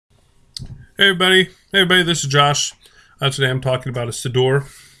Hey everybody, this is Josh. Today I'm talking about a Siddur.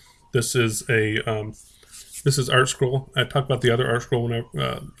 This is ArtScroll. I talked about the other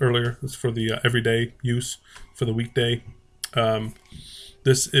ArtScroll earlier. It's for the everyday use, for the weekday.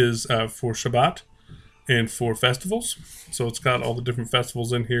 This is for Shabbat and for festivals. So it's got all the different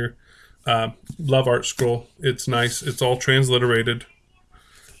festivals in here. Love ArtScroll. It's nice. It's all transliterated.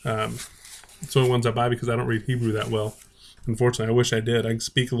 It's the only ones I buy because I don't read Hebrew that well. Unfortunately, I wish I did. I can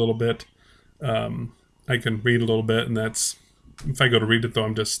speak a little bit. I can read a little bit, and that's, if I go to read it though,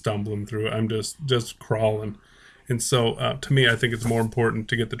 I'm just stumbling through it. I'm just crawling. And so to me, I think it's more important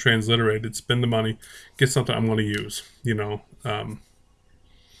to get the transliterated, spend the money, get something I'm going to use. I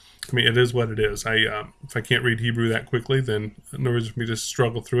mean, it is what it is. If I can't read Hebrew that quickly, then no reason for me to just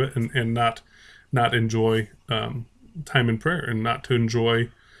struggle through it and not enjoy time in prayer, and not to enjoy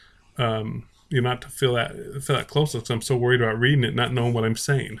not to feel that closeness. I'm so worried about reading it, not knowing what I'm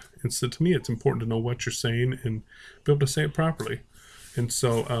saying. And so to me, it's important to know what you're saying and be able to say it properly. And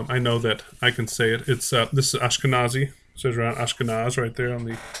so I know that I can say it. It's this is Ashkenazi. It says around Ashkenaz right there on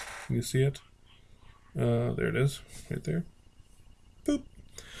the. Can you see it? There it is, right there. Boop.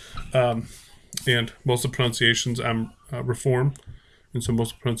 And most of the pronunciations I'm Reform, and so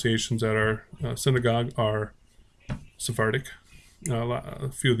most of the pronunciations at our synagogue are Sephardic.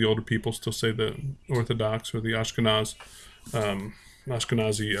 A few of the older people still say the Orthodox or the Ashkenazi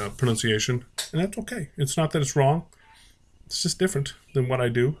pronunciation, and that's okay. It's not that it's wrong. It's just different than what I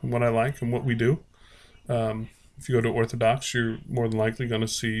do and what I like and what we do. If you go to Orthodox, you're more than likely going to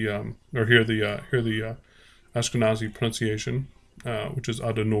see or hear the Ashkenazi pronunciation, which is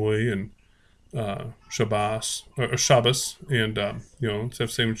Adonai and Shabbos, and instead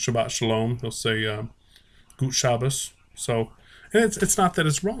of saying Shabbat Shalom, they'll say Gut Shabbos. So. And it's not that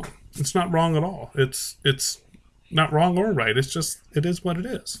it's wrong. It's not wrong at all. It's not wrong or right. It's just, it is what it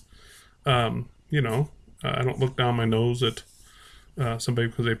is. I don't look down my nose at somebody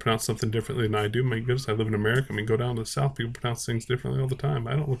because they pronounce something differently than I do. My goodness, I live in America. I mean, go down to the South, people pronounce things differently all the time.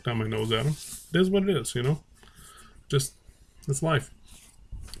 I don't look down my nose at them. It is what it is, Just, it's life.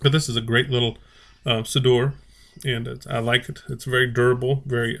 But this is a great little Siddur, and I like it. It's very durable,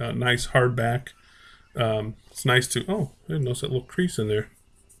 very nice hardback. It's nice to, oh, I didn't notice that little crease in there.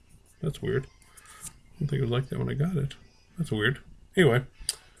 That's weird. I didn't think it was like that when I got it. That's weird. Anyway,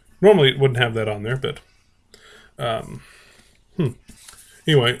 normally it wouldn't have that on there, but,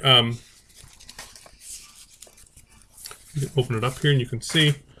 anyway, you can open it up here and you can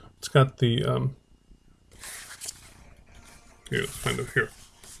see it's got the, here, let's find it here.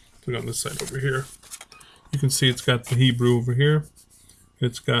 Look on this side over here. You can see it's got the Hebrew over here.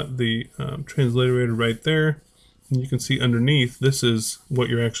 It's got the transliterated right there. And you can see underneath, this is what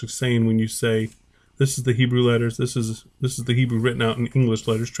you're actually saying when you say, this is the Hebrew letters, this is the Hebrew written out in English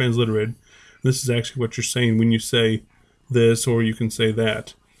letters, transliterated. This is actually what you're saying when you say this, or you can say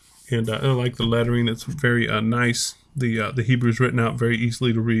that. And I like the lettering. It's very nice. The Hebrew is written out very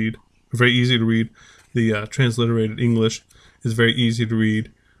easily to read, very easy to read. The transliterated English is very easy to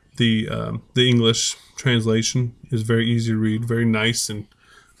read. The English translation is very easy to read, very nice and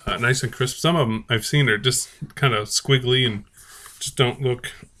crisp. Some of them I've seen are just kind of squiggly and just don't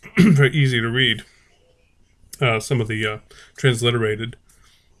look very easy to read. Some of the transliterated,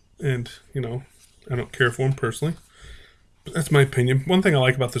 and I don't care for them personally, but that's my opinion. One thing I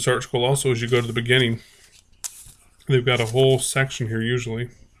like about this ArtScroll also is you go to the beginning. They've got a whole section here usually.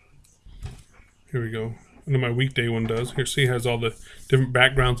 Here we go. I know my weekday one does. Here, see, it has all the different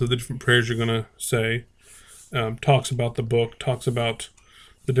backgrounds of the different prayers you're going to say. Talks about the book, talks about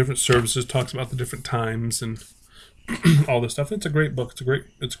the different services, talks about the different times, and all this stuff. It's a great book.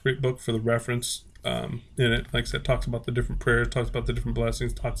 It's a great book for the reference in it. Like I said, talks about the different prayers, talks about the different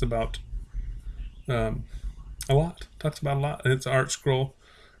blessings, talks about a lot. Talks about a lot. And it's ArtScroll.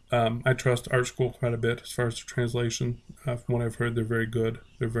 I trust ArtScroll quite a bit as far as the translation. From what I've heard, they're very good.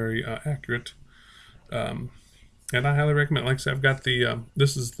 They're very accurate. And I highly recommend. Like I said, I've got the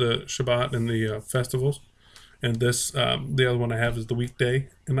this is the Shabbat and the festivals, and this the other one I have is the weekday,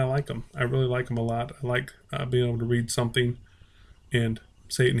 and I like them. I really like them a lot. I like being able to read something and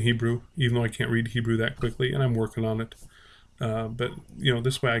say it in Hebrew, even though I can't read Hebrew that quickly, and I'm working on it. But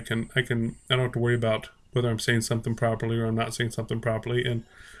this way I don't have to worry about whether I'm saying something properly or I'm not saying something properly, and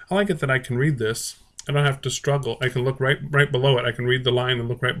I like it that I can read this. I don't have to struggle. I can look right below it. I can read the line and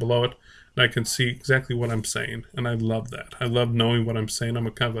look right below it, and I can see exactly what I'm saying, and I love that. I love knowing what I'm saying. I'm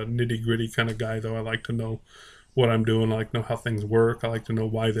a kind of a nitty-gritty kind of guy, though. I like to know what I'm doing. I like to know how things work. I like to know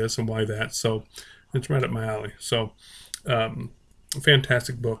why this and why that. So it's right up my alley. So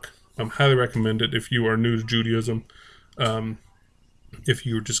fantastic book. Highly recommend it if you are new to Judaism. if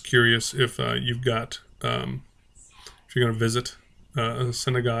you're just curious, if you've got if you're going to visit a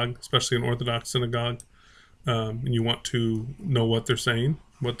synagogue, especially an Orthodox synagogue, and you want to know what they're saying,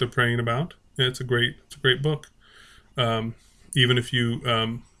 what they're praying about, it's a great book. Even if you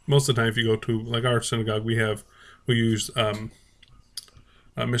most of the time, if you go to like our synagogue, we use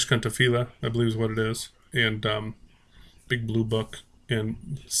Mishkan Tefillah, I believe is what it is, and big blue book,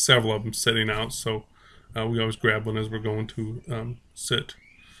 and several of them sitting out. So we always grab one as we're going to sit,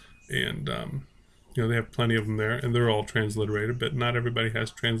 and they have plenty of them there, and they're all transliterated, but not everybody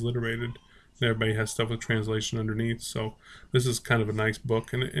has transliterated. Everybody has stuff with translation underneath. So this is kind of a nice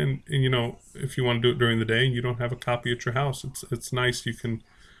book, and if you want to do it during the day and you don't have a copy at your house, it's nice. You can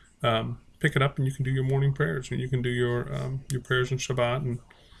pick it up and you can do your morning prayers, and you can do your prayers in Shabbat,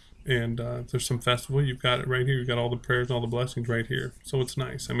 and if there's some festival, you've got it right here. You've got all the prayers and all the blessings right here. So it's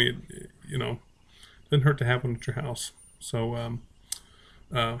nice. I mean, it doesn't hurt to have one at your house. So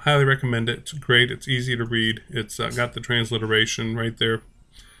highly recommend it. It's great. It's easy to read. It's got the transliteration right there.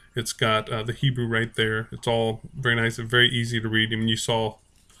 It's got the Hebrew right there. It's all very nice and very easy to read. I mean, you saw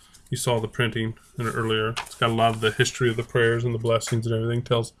the printing in it earlier. It's got a lot of the history of the prayers and the blessings and everything.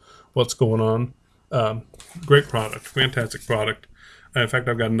 Tells what's going on. Great product. Fantastic product. In fact,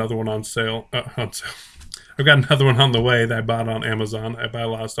 I've got another one on sale. I've got another one on the way that I bought on Amazon. I buy a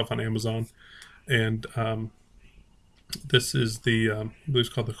lot of stuff on Amazon, and this is I believe it's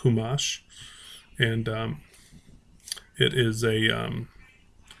called the Chumash, and it is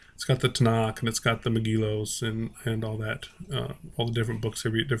it's got the Tanakh, and it's got the Megillos and all that, all the different books they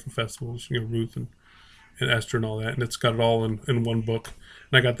read at different festivals, Ruth and Esther and all that, and it's got it all in one book.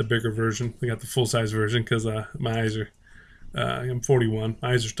 And I got the bigger version. I got the full size version because my eyes are. I'm 41.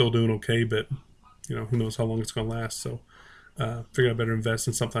 My eyes are still doing okay, but who knows how long it's going to last. So figured I better invest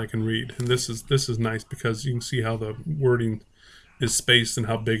in something I can read. And this is nice because you can see how the wording is spaced and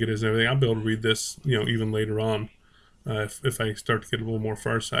how big it is and everything. I'll be able to read this, even later on, if I start to get a little more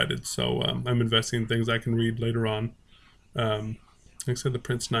farsighted. So I'm investing in things I can read later on. Like I said, the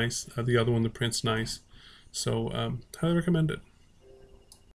print's nice. The other one, the print's nice. So highly recommend it.